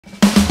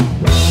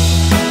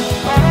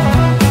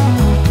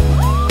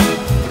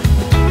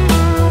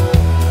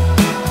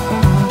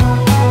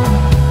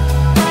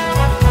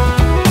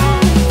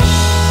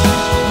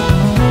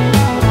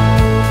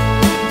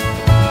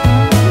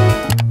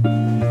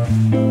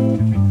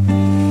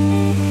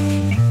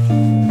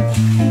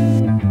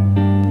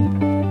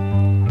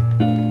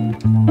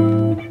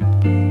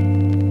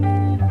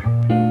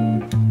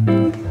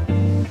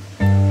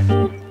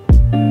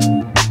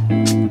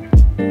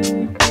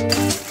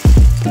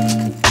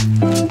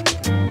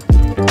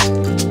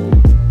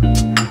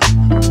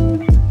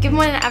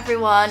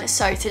everyone.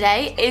 So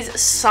today is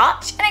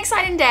such an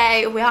exciting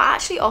day. We are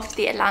actually off to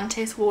the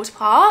Atlantis water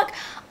park.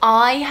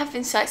 I have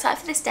been so excited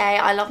for this day.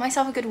 I love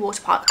myself a good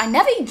water park. I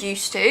never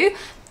used to.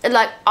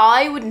 Like,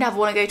 I would never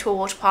want to go to a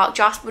water park.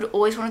 Jasper would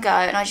always want to go,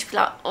 and I'd just be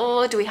like,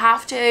 oh, do we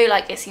have to?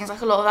 Like, it seems like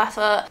a lot of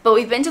effort. But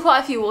we've been to quite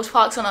a few water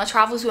parks on our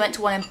travels. We went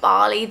to one in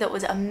Bali that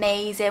was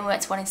amazing. We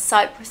went to one in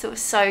Cyprus that was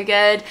so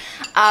good.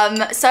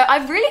 So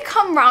I've really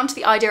come around to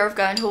the idea of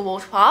going to a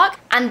water park.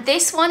 And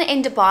this one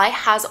in Dubai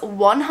has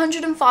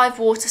 105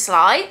 water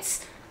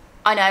slides.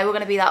 I know, we're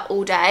going to be there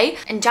all day.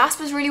 And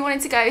Jasper's really wanted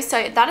to go,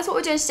 so that is what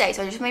we're doing today.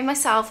 So I just made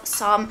myself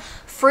some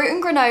fruit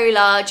and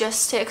granola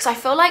just to, because I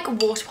feel like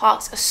water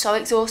parks are so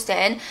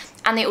exhausting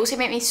and they also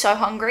make me so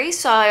hungry.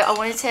 So I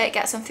wanted to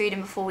get some food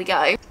in before we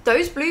go.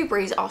 Those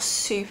blueberries are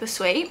super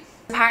sweet.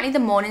 Apparently the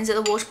mornings at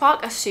the water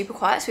park are super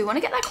quiet, so we want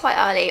to get there quite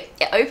early.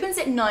 It opens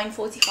at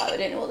 9:45. I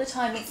don't know what the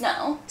time is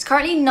now. It's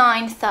currently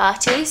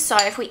 9:30, so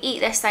if we eat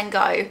this then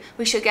go,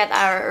 we should get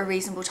there at a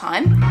reasonable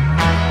time.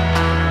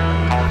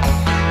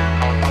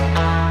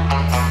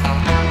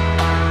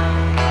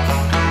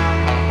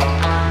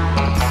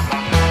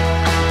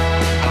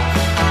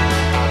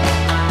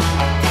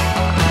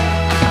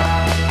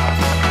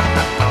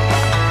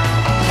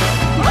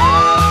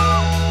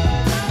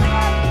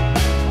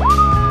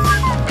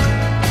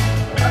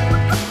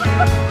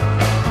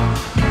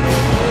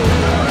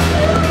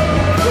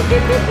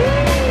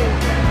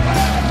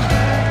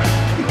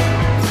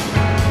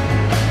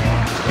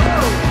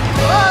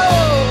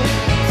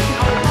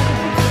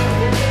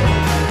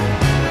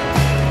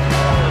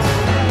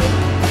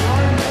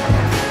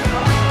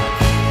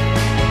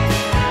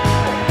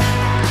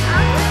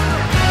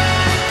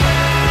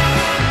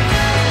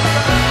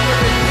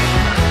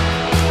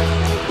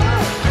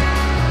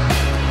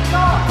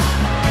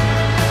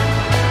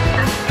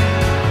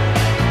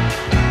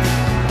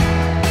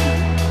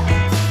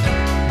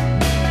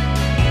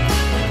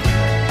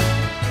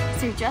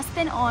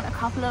 On a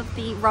couple of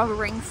the rubber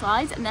ring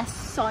slides and they're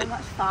so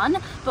much fun,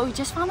 but we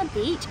just found a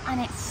beach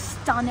and it's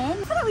stunning. I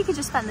feel like we could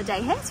just spend the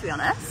day here, to be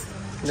honest.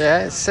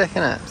 Yeah, it's sick,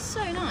 isn't it?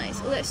 So nice.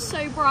 Although it's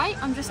so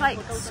bright, I'm just like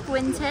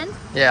squinting.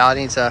 Yeah, I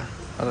need to,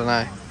 I don't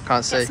know,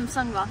 can't see. Get some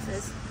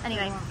sunglasses.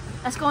 Anyway,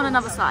 let's go on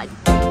another slide.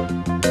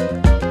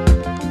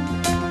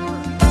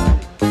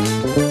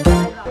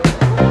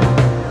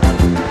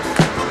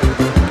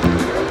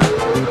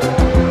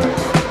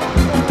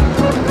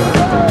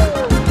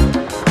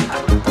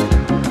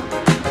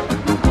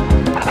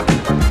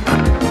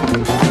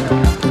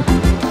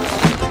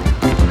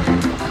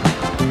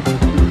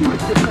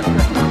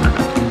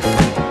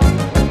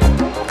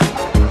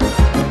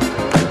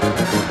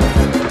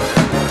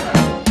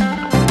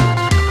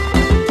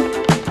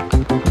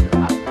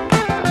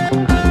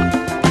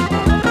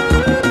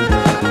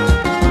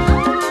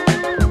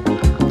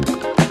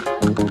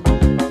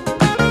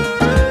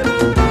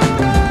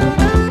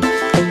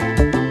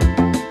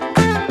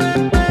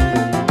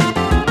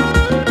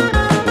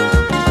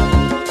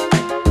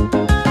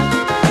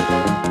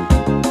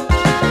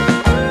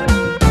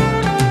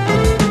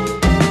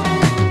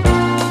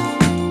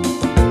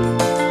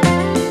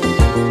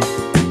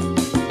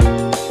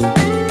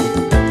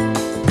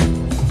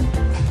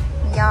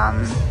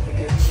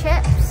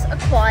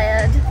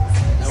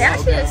 They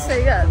actually look so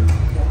good.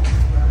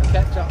 The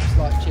ketchup's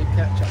like cheap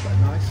ketchup, but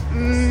nice.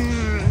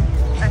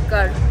 That's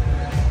good.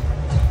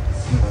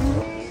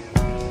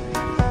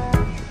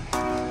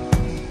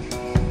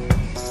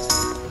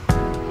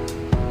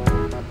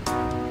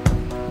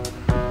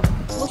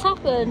 What's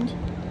happened?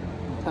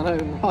 I know,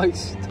 right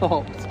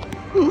stopped.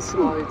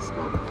 Slide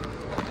stopped.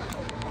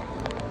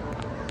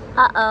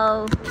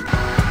 Uh-oh.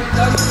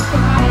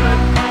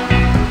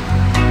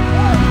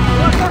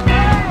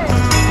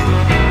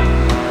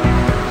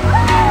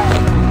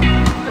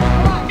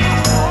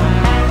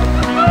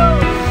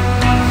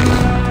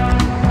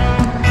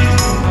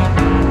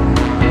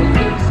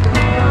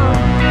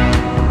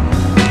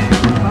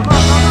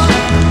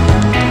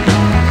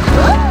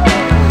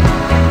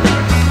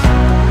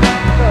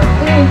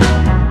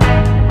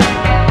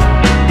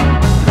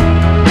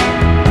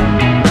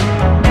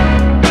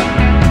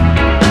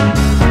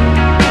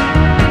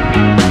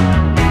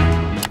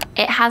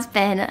 Has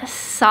been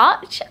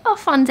such a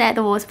fun day at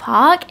the water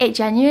park. It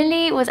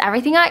genuinely was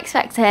everything I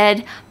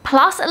expected,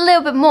 plus a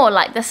little bit more.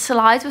 Like, the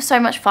slides were so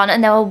much fun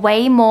and there were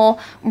way more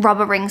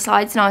rubber ring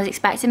slides than I was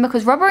expecting,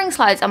 because rubber ring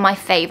slides are my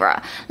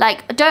favorite.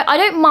 Like, I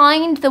don't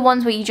mind the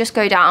ones where you just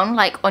go down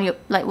like on your,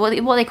 like, what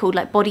are they called,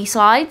 like body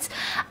slides,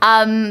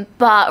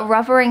 but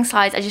rubber ring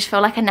slides I just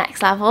feel like a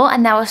next level,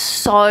 and there were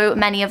so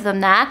many of them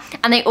there.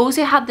 And they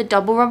also had the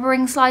double rubber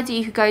ring slides that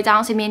you could go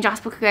down, so me and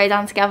Jasper could go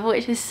down together,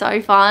 which is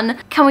so fun.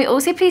 Can we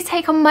also please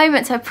take a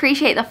moment to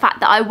appreciate the fact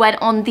that I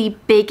went on the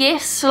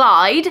biggest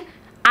slide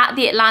at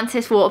the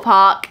Atlantis water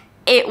park?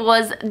 It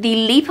was the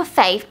leap of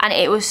faith and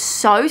it was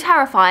so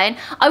terrifying.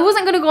 I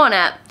wasn't gonna go on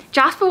it.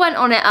 Jasper went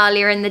on it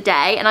earlier in the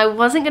day and I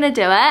wasn't gonna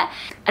do it. I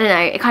don't know,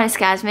 it kind of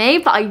scares me,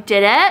 but I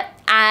did it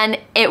and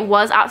it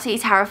was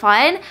absolutely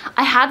terrifying.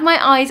 I had my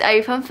eyes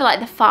open for like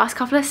the first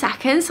couple of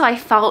seconds, so I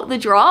felt the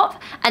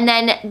drop, and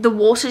then the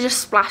water just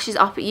splashes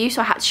up at you,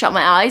 so I had to shut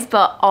my eyes.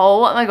 But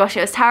oh my gosh,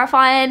 it was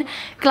terrifying.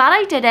 Glad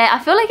I did it. I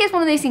feel like it's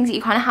one of those things that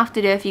you kind of have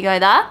to do if you go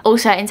there.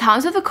 Also, in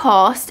terms of the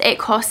cost, it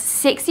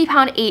costs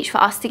 £60 each for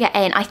us to get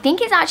in. I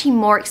think it's actually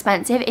more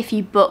expensive if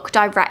you book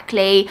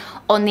directly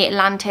on the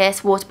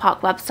Atlantis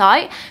Waterpark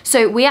website.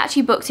 So we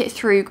actually booked it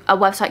through a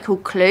website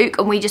called Klook,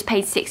 and we just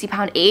paid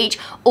 £60 each.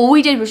 All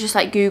we did was just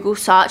like Google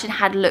search and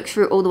had a look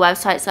through all the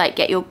websites like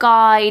Get Your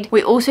Guide.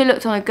 We also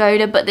looked on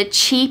Agoda, but the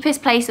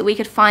cheapest place that we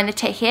could find the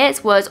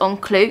tickets was on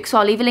Klook, so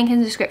I'll leave a link in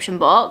the description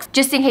box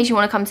just in case you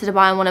want to come to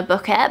Dubai and want to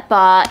book it.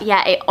 But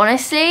yeah, it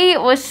honestly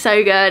was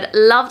so good.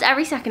 Loved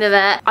every second of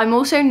it. I'm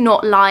also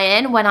not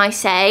lying when I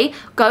say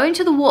going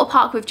to the water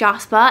park with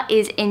Jasper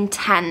is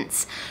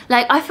intense.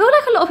 Like, I feel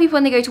like a lot of people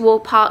when they go to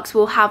water parks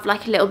will have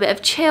like a little bit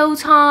of chill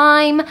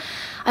time.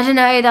 I don't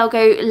know, they'll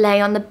go lay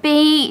on the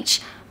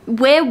beach.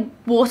 We're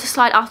water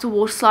slide after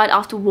water slide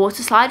after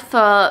water slide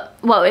for,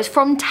 well, it's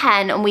from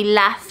 10 and we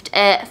left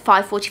at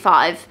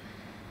 5:45.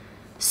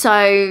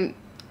 So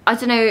I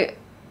don't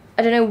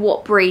know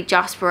what breed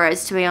Jasper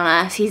is, to be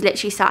honest. He's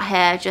literally sat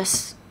here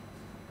just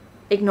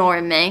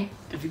ignoring me.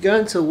 If you're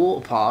going to a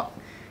water park,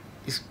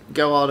 just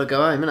go hard or go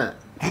home, innit?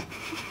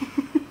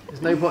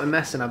 There's no point in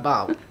messing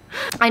about.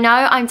 I know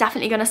I'm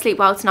definitely going to sleep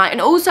well tonight. And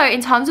also, in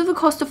terms of the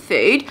cost of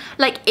food,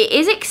 like, it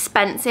is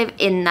expensive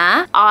in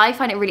there. I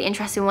find it really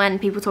interesting when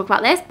people talk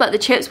about this, but the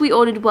chips we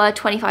ordered were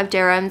 25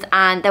 dirhams,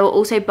 and there were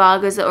also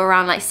burgers that were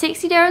around like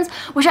 60 dirhams,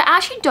 which I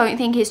actually don't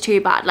think is too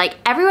bad. Like,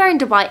 everywhere in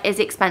Dubai is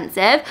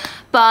expensive,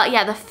 but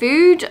yeah, the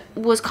food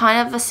was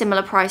kind of a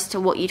similar price to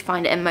what you'd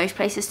find it in most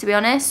places, to be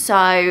honest.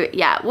 So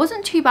yeah, it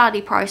wasn't too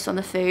badly priced on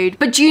the food.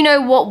 But do you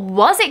know what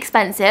was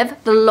expensive?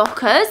 The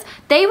lockers.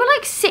 They were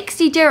like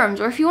 60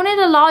 dirhams, or if you wanted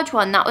a large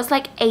one, that was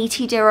like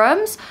 80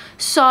 dirhams.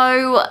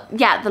 So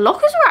yeah, the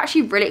lockers were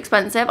actually really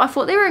expensive. I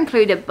thought they were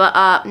included,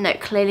 but no,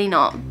 clearly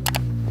not.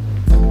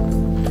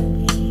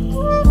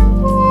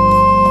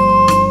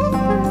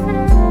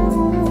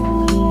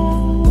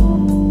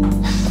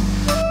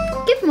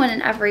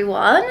 Morning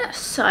everyone.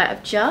 So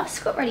I've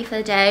just got ready for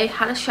the day,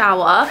 had a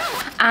shower,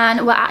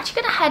 and we're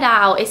actually gonna head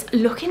out. It's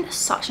looking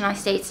such a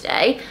nice day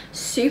today,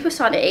 super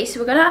sunny, so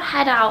we're gonna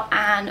head out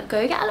and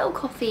go get a little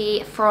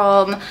coffee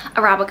from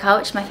Arabica,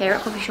 which is my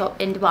favorite coffee shop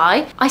in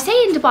Dubai. I say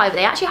in Dubai, but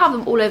they actually have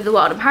them all over the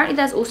world. Apparently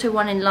there's also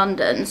one in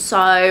London,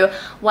 so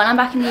when I'm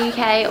back in the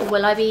UK,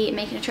 will I be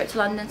making a trip to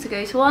London to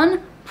go to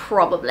one?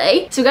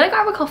 Probably. So we're gonna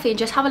grab a coffee and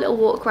just have a little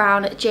walk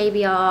around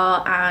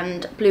JBR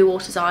and Blue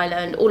Waters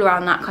Island, all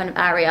around that kind of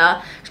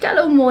area. Just get a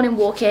little morning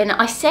walk in.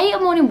 I say a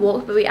morning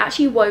walk, but we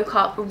actually woke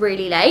up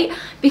really late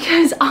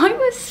because I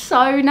was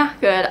so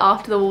knackered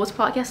after the water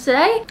park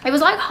yesterday. It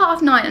was like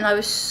 9:30 and I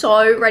was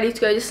so ready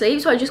to go to sleep,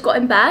 so I just got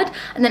in bed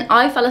and then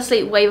I fell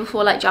asleep way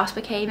before like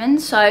Jasper came in,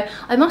 so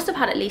I must have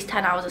had at least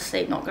 10 hours of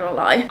sleep, not gonna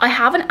lie. I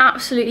have an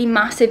absolutely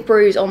massive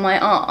bruise on my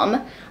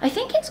arm. I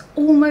think it's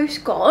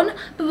almost gone,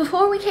 but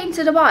before we came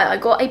to Dubai, I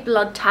got a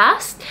blood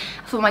test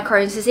for my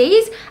Crohn's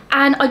disease,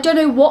 and I don't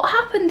know what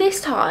happened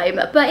this time,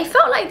 but it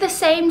felt like the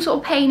same sort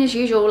of pain as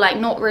usual, like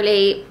not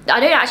really, I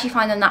don't actually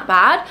find them that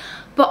bad,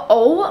 but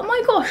oh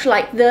my gosh,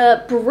 like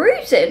the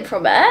bruising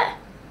from it,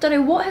 don't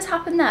know what has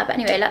happened there, but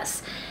anyway,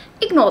 let's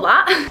ignore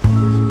that.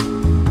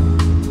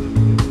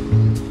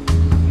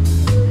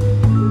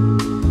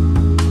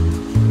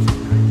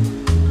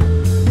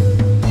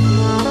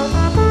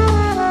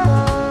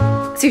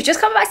 So we've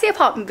just come back to the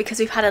apartment because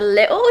we've had a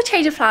little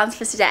change of plans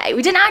for today.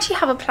 We didn't actually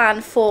have a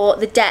plan for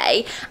the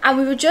day, and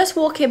we were just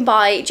walking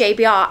by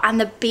JBR and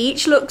the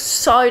beach looks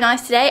so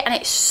nice today and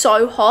it's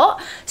so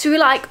hot. So we were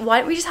like, why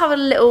don't we just have a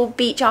little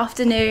beach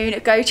afternoon,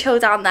 go chill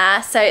down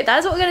there. So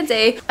that's what we're gonna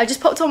do. I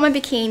just popped on my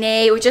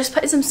bikini, we're just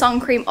putting some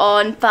sun cream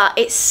on, but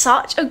it's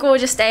such a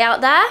gorgeous day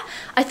out there.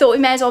 I thought we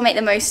may as well make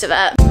the most of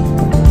it.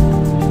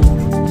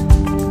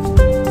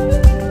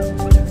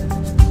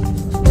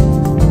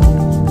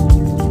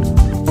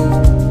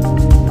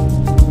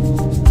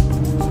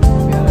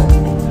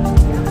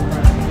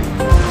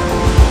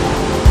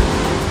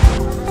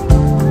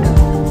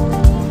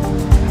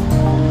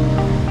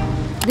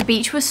 The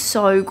beach was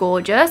so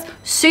gorgeous,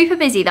 super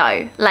busy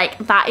though. Like,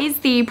 that is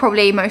the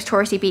probably most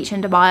touristy beach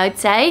in Dubai, I'd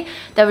say.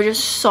 There were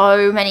just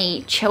so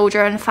many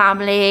children,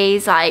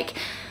 families, like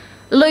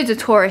loads of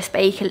tourists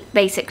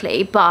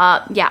basically.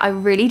 But yeah, I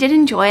really did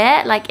enjoy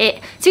it. Like,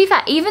 it, to be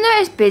fair, even though it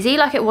was busy,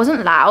 like it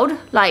wasn't loud.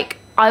 Like,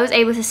 I was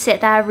able to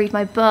sit there, read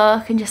my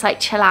book and just like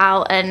chill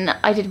out, and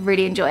I did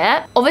really enjoy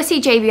it.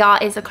 Obviously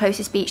JBR is the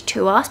closest beach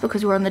to us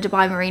because we're on the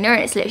Dubai Marina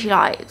and it's literally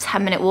like a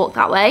 10-minute walk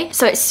that way.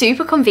 So it's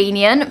super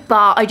convenient,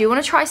 but I do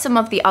want to try some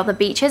of the other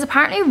beaches.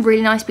 Apparently a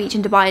really nice beach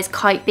in Dubai is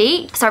Kite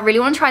Beach. So I really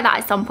want to try that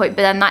at some point,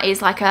 but then that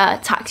is like a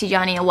taxi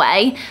journey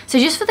away. So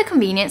just for the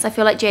convenience, I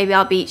feel like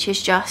JBR Beach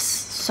is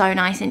just so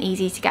nice and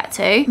easy to get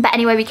to. But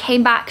anyway, we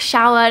came back,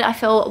 showered, I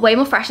feel way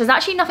more fresh. There's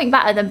actually nothing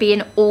better than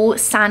being all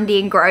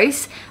sandy and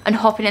gross and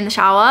hopping in the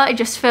shower. It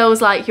just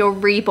feels like you're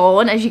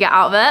reborn as you get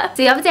out of it.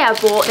 So the other day I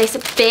bought this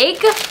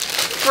big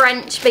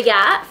French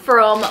baguette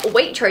from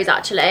Waitrose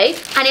actually,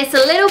 and it's a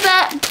little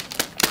bit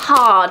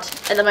hard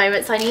at the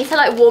moment, so I need to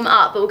like warm it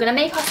up, but we're gonna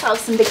make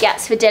ourselves some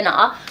baguettes for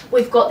dinner.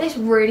 We've got this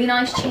really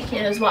nice chicken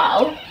as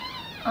well.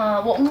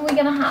 What are we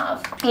gonna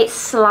have? It's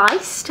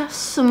sliced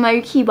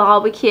smoky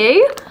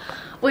barbecue,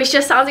 which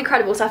just sounds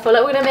incredible. So I feel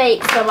like we're gonna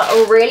make some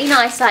really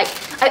nice, like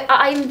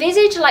I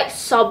envisage like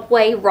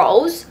Subway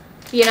rolls,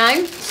 you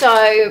know,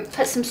 so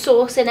put some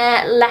sauce in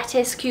it,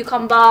 lettuce,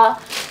 cucumber.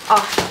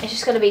 Oh, it's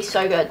just gonna be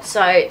so good. So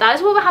that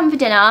is what we're having for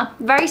dinner.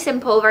 Very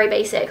simple, very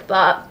basic,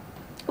 but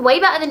way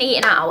better than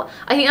eating out.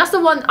 I think that's the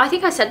one, I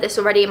think I said this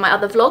already in my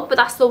other vlog, but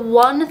that's the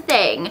one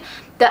thing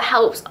that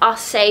helps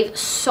us save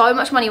so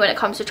much money when it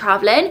comes to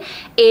traveling,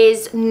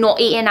 is not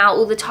eating out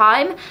all the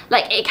time.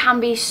 Like, it can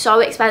be so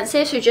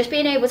expensive, so just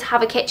being able to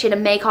have a kitchen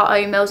and make our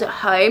own meals at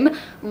home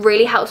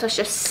really helps us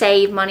just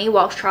save money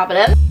whilst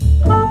traveling.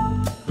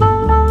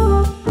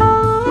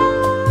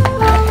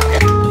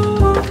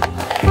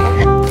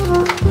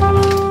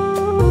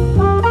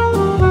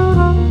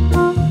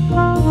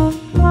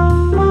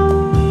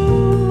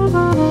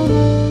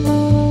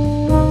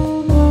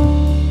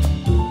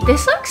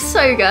 This looks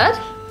so good.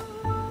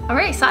 I'm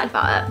really excited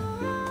about it.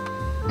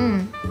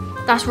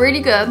 That's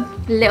really good. A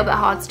little bit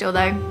hard still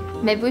though.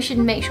 Maybe we should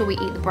make sure we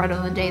eat the bread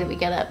on the day that we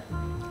get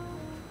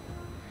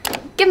it.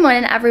 Good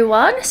morning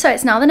everyone. So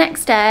it's now the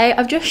next day.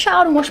 I've just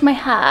showered and washed my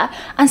hair,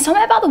 and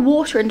something about the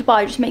water in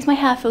Dubai just makes my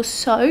hair feel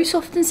so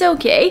soft and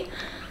silky.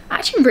 I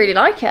actually really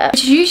like it,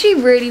 which is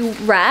usually really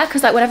rare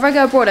because like whenever I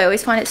go abroad I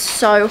always find it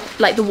so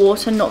like the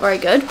water not very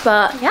good,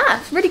 but yeah,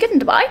 it's really good in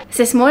Dubai. So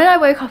this morning I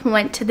woke up and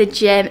went to the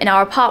gym in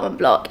our apartment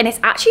block, and it's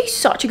actually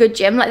such a good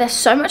gym. Like, there's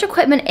so much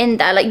equipment in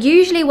there. Like,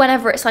 usually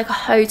whenever it's like a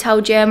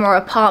hotel gym or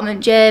apartment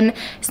gym,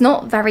 it's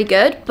not very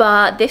good,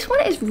 but this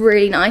one is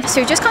really nice.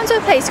 So we just come to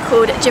a place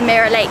called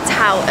Jumeirah Lake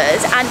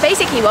Towers, and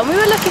basically when we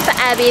were looking for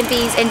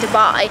Airbnbs in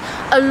Dubai,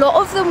 a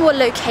lot of them were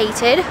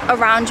located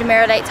around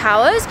Jumeirah Lake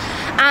Towers,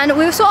 and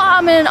we were sort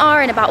of in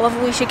about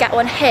whether we should get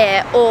one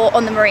here or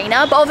on the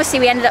marina, but obviously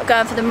we ended up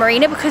going for the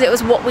marina because it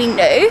was what we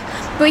knew.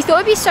 But we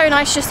thought it'd be so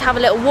nice just to have a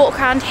little walk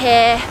around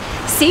here,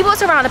 see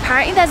what's around.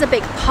 Apparently there's a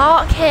big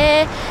park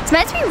here. It's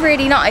meant to be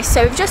really nice,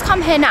 so we've just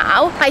come here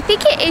now. I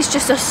think it is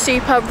just a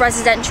super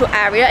residential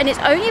area, and it's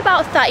only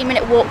about a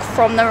 30-minute walk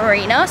from the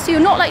marina, so you're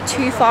not like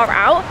too far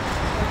out.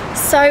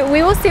 So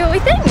we will see what we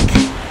think.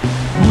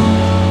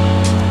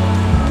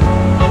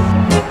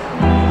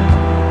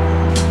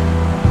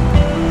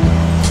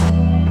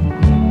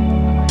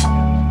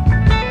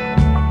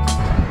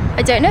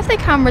 I don't know if the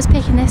camera's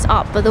picking this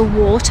up, but the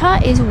water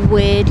is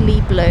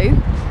weirdly blue.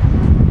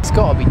 It's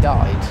got to be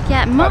dyed.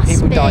 Yeah, it must be.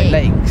 People dye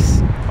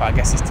lakes. Well, I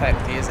guess this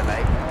technically is a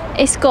lake.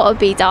 It's got to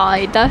be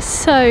dyed. That's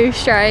so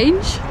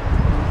strange.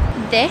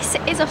 This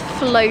is a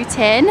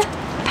floating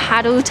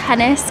paddle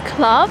tennis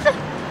club.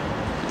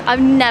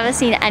 I've never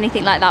seen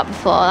anything like that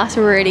before. That's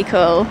really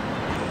cool.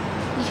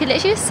 You could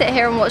literally just sit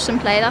here and watch them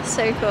play. That's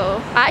so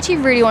cool. I actually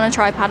really want to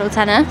try paddle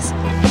tennis.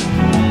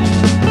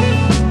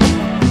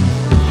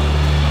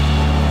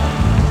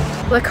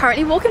 We're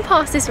currently walking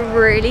past this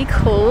really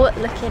cool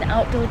looking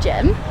outdoor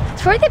gym.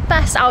 It's probably the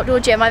best outdoor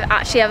gym I've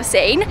actually ever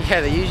seen.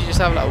 Yeah, they usually just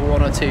have like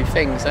one or two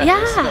things. Don't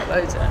Yeah. They? Not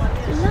loads of it.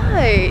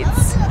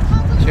 Loads.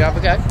 Should we have a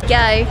go?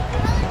 Go.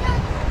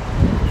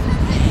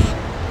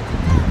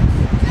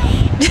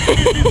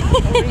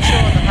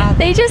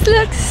 They just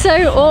look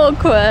so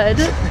awkward.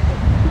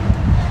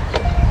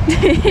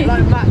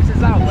 Like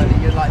maxes out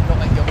when you're like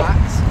not at your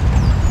max.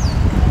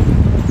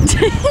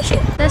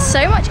 There's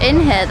so much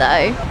in here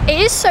though. It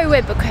is so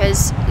weird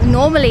because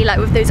normally like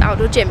with those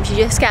outdoor gyms you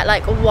just get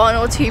like one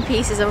or two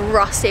pieces of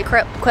rusty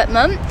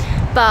equipment,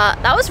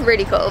 but that was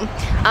really cool.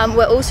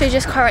 We're also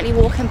just currently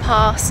walking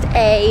past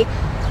a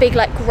big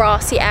like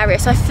grassy area,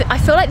 so I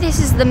feel like this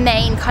is the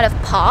main kind of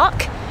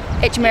park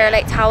at Jumeirah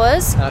Lake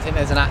Towers. And I think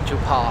there's an actual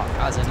park,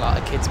 as in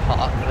like a kids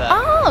park there.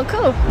 Oh,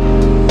 cool.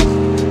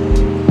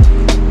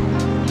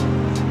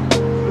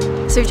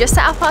 So we've just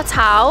set up our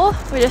towel,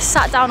 we just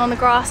sat down on the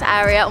grass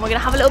area, and we're gonna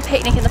have a little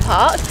picnic in the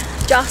park.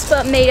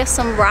 Jasper made us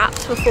some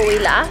wraps before we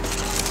left,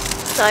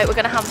 so we're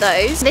gonna have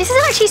those. This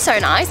is actually so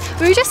nice.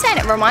 We were just saying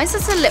it reminds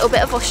us a little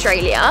bit of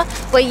Australia,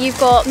 where you've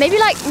got maybe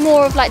like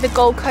more of like the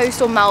Gold Coast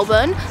or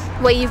Melbourne,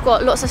 where you've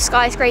got lots of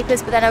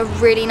skyscrapers but then a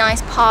really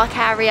nice park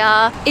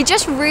area. It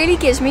just really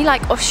gives me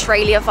like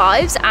Australia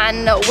vibes,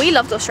 and we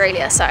loved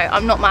Australia, so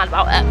I'm not mad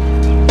about it.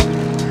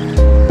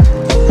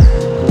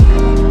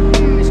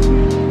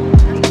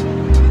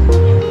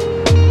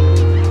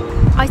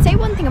 I'd say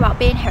one thing about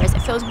being here is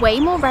it feels way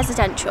more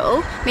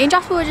residential. Me and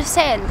Jasper were just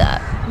saying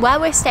that where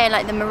we're staying,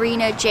 like the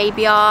Marina,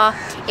 JBR,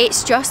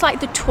 it's just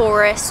like the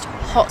tourist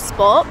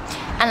hotspot,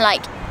 and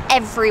like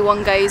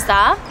everyone goes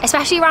there,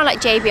 especially around like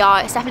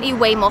JBR. It's definitely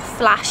way more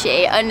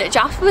flashy, and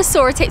Jasper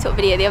saw a TikTok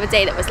video the other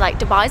day that was like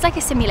Dubai's like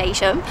a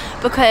simulation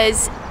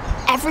because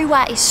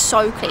everywhere is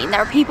so clean. There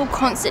are people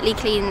constantly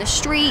cleaning the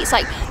streets.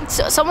 Like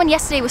someone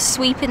yesterday was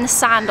sweeping the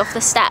sand off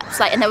the steps,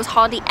 like, and there was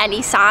hardly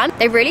any sand.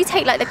 They really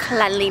take like the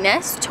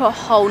cleanliness to a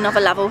whole nother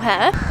level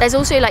here. There's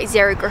also like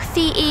zero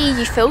graffiti.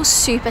 You feel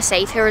super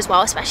safe here as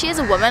well, especially as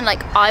a woman.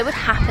 Like I would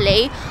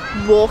happily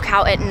walk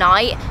out at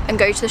night and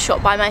go to the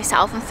shop by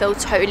myself and feel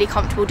totally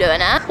comfortable doing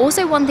it.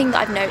 Also, one thing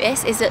that I've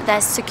noticed is that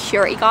there's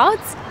security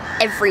guards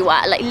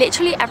everywhere. Like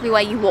literally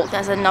everywhere you walk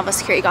there's another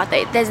security guard.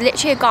 There's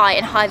literally a guy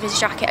in high-vis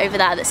jacket over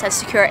there that says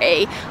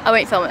security. I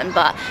won't film him,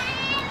 but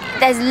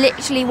there's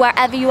literally,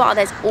 wherever you are,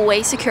 there's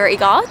always security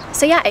guards.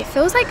 So yeah, it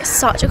feels like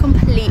such a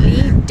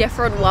completely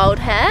different world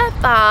here,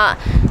 but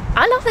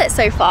I love it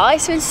so far.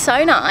 It's been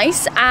so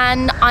nice,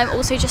 and I'm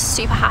also just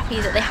super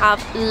happy that they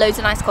have loads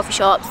of nice coffee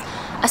shops,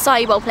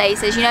 acai bowl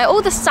places, you know,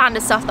 all the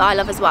standard stuff that I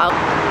love as well.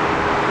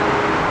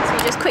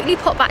 Just quickly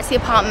pop back to the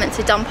apartment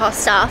to dump our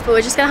stuff, but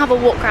we're just gonna have a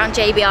walk around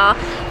JBR,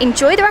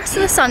 enjoy the rest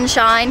of the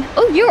sunshine.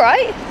 Oh, you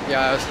alright?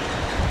 Yeah, I was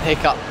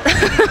hiccup.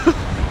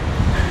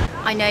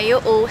 I know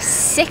you're all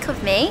sick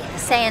of me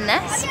saying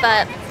this,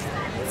 but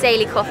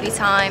daily coffee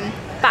time,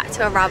 back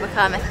to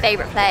Arabica, my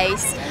favourite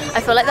place.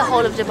 I feel like the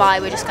whole of Dubai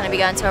we're just gonna be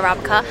going to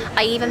Arabica.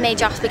 I even made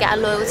Jasper get a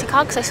loyalty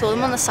card because I saw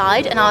them on the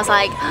side and I was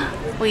like,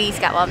 we need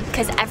to get one,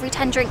 because every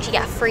 10 drinks you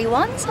get a free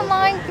one, so I'm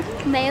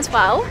like, may as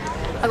well.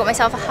 I got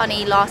myself a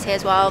honey latte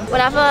as well.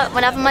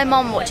 Whenever my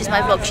mum watches my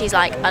vlog, she's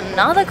like,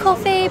 another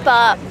coffee,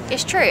 but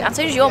it's true. And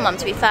so does your mum,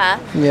 to be fair.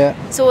 Yeah.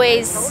 It's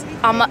always,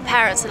 our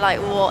parents are like,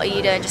 what are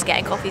you doing, just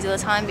getting coffees all the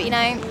time? But you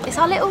know, it's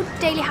our little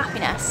daily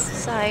happiness.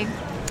 So,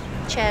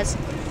 cheers.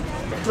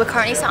 We're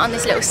currently sat on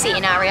this little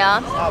seating area,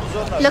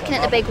 looking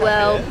at the big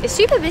wheel. It's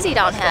super busy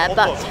down here,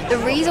 but the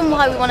reason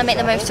why we want to make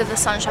the most of the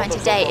sunshine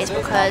today is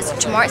because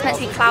tomorrow it's meant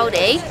to be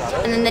cloudy,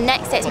 and then the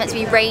next day it's meant to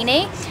be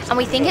rainy, and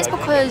we think it's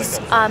because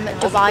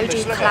Dubai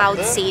do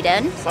cloud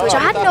seeding, which I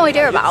had no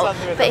idea about,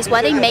 but it's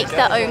where they make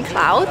their own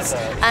clouds,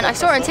 and I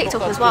saw it on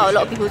TikTok as well, a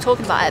lot of people were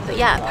talking about it, but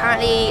yeah,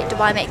 apparently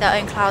Dubai make their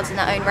own clouds and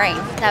their own rain.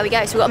 There we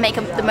go, so we've got to make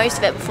the most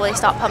of it before they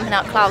start pumping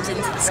out clouds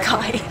into the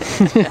sky.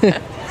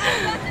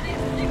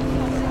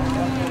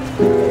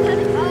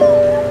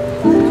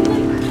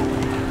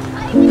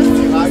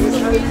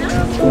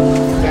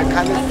 Der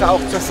kann jetzt auch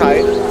zur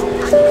Seite.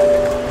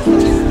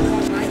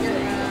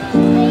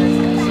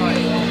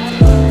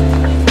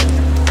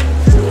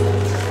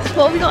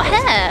 What have we got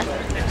here?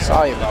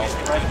 Sorry about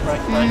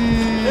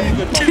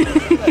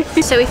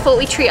So we thought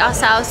we'd treat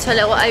ourselves to a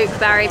little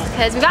oakberry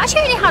because we've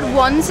actually only had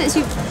one since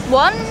we've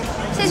been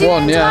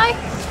in Dubai.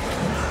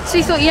 So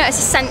we thought, you know, it's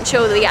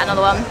essential that we get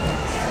another one.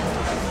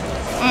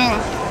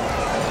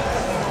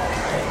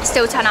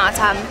 Still 10 out of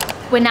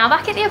 10. We're now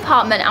back at the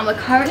apartment and we're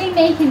currently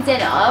making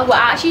dinner. We're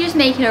actually just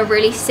making a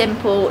really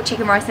simple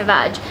chicken, rice and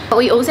veg. But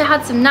we also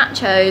had some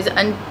nachos,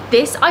 and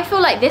this, I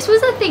feel like this was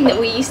the thing that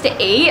we used to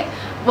eat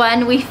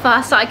when we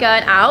first started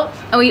going out.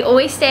 And we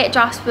always stay at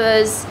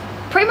Jasper's,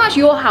 pretty much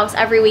your house,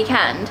 every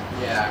weekend.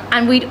 Yeah.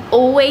 And we'd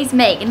always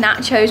make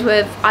nachos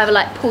with either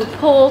like pulled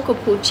pork or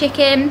pulled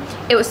chicken.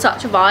 It was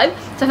such a vibe.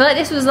 So I feel like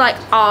this was like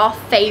our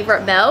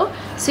favorite meal.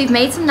 So we've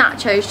made some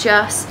nachos,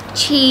 just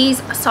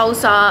cheese,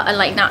 salsa and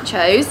like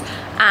nachos.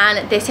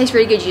 And this tastes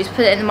really good. You just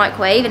put it in the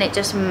microwave and it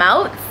just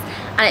melts,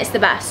 and it's the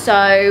best.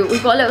 So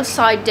we've got a little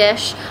side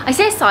dish. I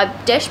say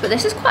side dish, but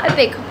this is quite a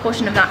big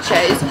portion of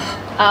nachos.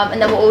 And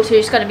then we're also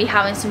just going to be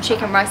having some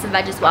chicken, rice and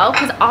veg as well,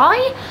 because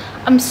I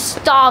am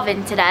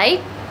starving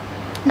today.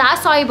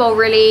 That acai bowl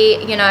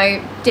really, you know,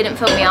 didn't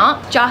fill me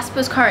up.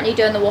 Jasper's currently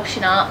doing the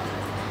washing up.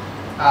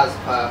 As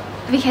per.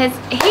 Because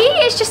he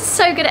is just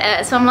so good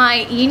at it, so I'm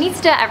like, you need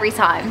to do it every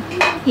time.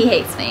 He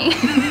hates me.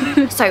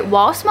 So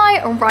whilst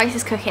my rice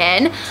is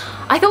cooking,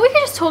 I thought we could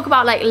just talk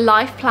about like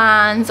life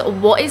plans,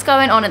 what is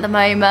going on at the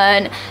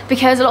moment,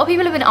 because a lot of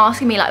people have been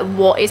asking me like,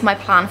 what is my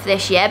plan for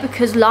this year?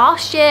 Because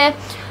last year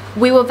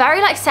we were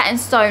very like set in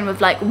stone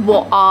with like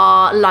what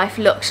our life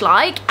looks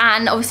like,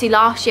 and obviously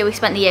last year we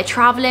spent the year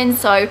traveling,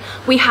 so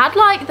we had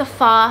like the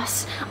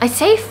first, I'd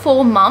say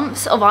 4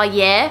 months of our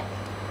year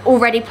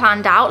already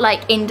planned out,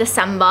 like in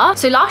December.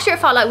 So last year it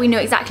felt like we knew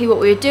exactly what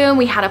we were doing.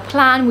 We had a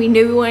plan, we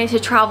knew we wanted to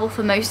travel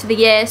for most of the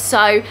year,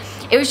 so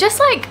it was just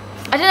like,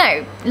 I don't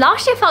know,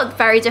 last year felt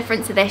very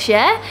different to this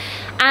year.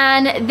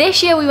 And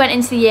this year we went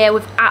into the year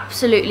with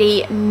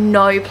absolutely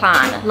no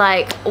plan.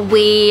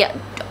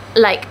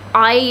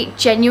 I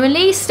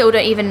genuinely still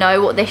don't even know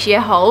what this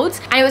year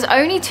holds. And it was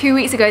only 2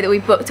 weeks ago that we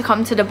booked to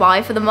come to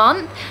Dubai for the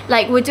month.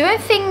 Like, we're doing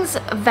things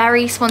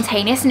very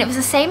spontaneous, and it was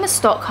the same as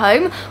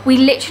Stockholm. We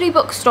literally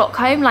booked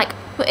Stockholm, like,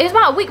 it was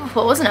about a week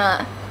before, wasn't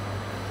it?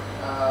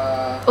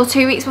 Or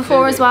 2 weeks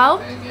before as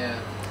well.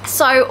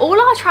 So all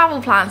our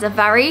travel plans are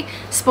very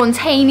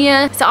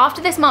spontaneous. So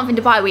after this month in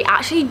Dubai, we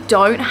actually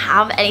don't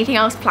have anything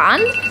else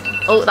planned.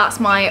 Oh, that's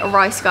my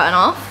rice going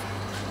off.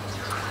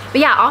 But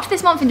yeah, after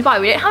this month in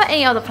Dubai, we don't have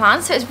any other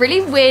plans. So it's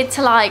really weird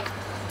to like,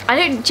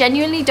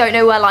 genuinely don't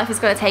know where life is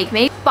gonna take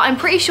me. But I'm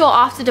pretty sure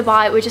after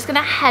Dubai, we're just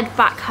gonna head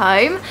back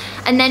home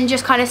and then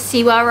just kind of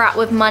see where we're at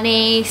with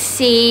money,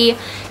 see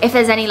if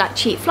there's any like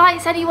cheap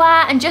flights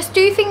anywhere, and just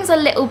do things a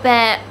little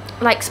bit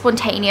like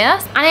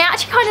spontaneous, and I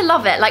actually kind of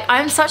love it. Like,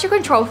 I'm such a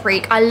control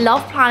freak. I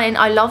love planning.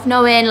 I love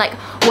knowing like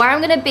where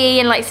I'm gonna be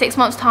in like 6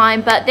 months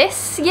time, but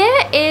this year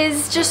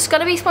is just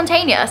gonna be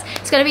spontaneous.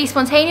 It's gonna be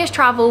spontaneous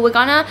travel. We're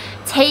gonna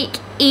take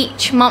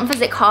each month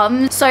as it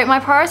comes. So my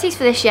priorities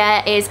for this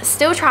year is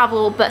still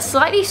travel, but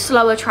slightly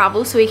slower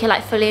travel so we can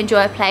like fully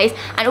enjoy a place,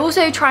 and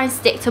also try and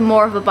stick to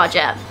more of a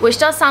budget, which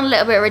does sound a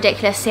little bit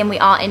ridiculous seeing we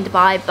are in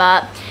Dubai,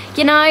 but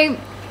you know,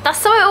 that's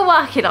something we're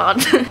working on.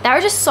 There are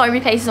just so many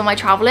places on my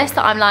travel list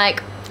that I'm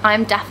like,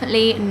 I'm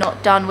definitely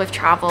not done with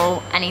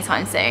travel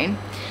anytime soon.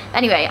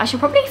 Anyway, I should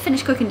probably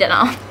finish cooking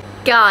dinner.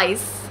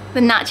 Guys,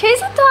 the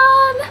nachos are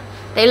done.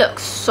 They look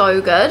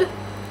so good.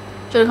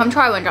 Do you wanna come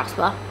try one,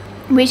 Jasper?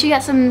 We should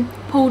get some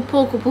pulled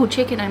pork or pulled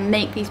chicken and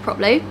make these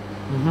properly.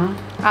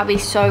 That'd be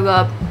so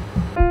good.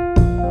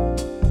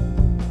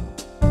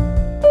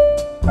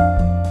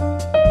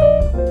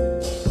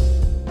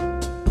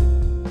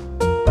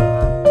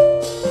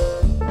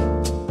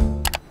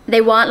 They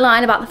weren't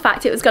lying about the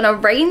fact it was gonna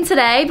rain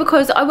today,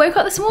 because I woke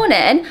up this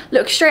morning,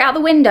 looked straight out the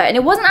window, and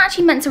it wasn't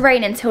actually meant to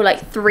rain until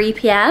like 3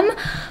 p.m,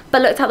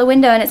 but looked out the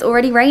window and it's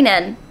already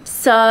raining.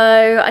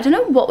 So I don't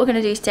know what we're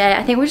gonna do today.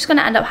 I think we're just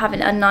gonna end up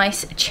having a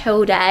nice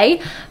chill day,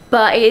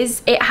 but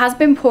it has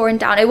been pouring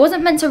down. It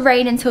wasn't meant to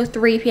rain until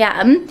 3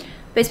 p.m,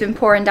 but it's been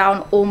pouring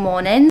down all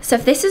morning. So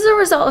if this is a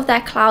result of their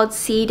clouds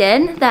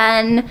seeding,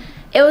 then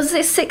it was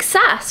a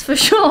success for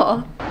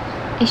sure.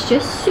 It's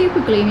just super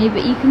gloomy,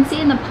 but you can see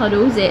in the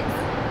puddles it's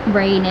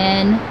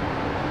raining.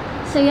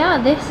 So yeah,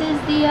 this is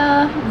the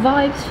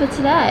vibes for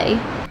today.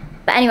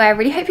 But anyway, I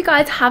really hope you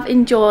guys have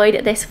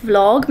enjoyed this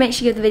vlog. Make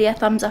sure you give the video a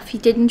thumbs up if you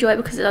did enjoy it,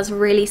 because it does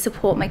really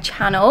support my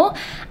channel,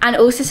 and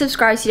also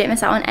subscribe so you don't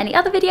miss out on any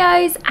other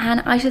videos,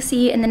 and I shall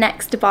see you in the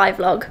next Dubai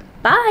vlog.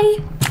 Bye.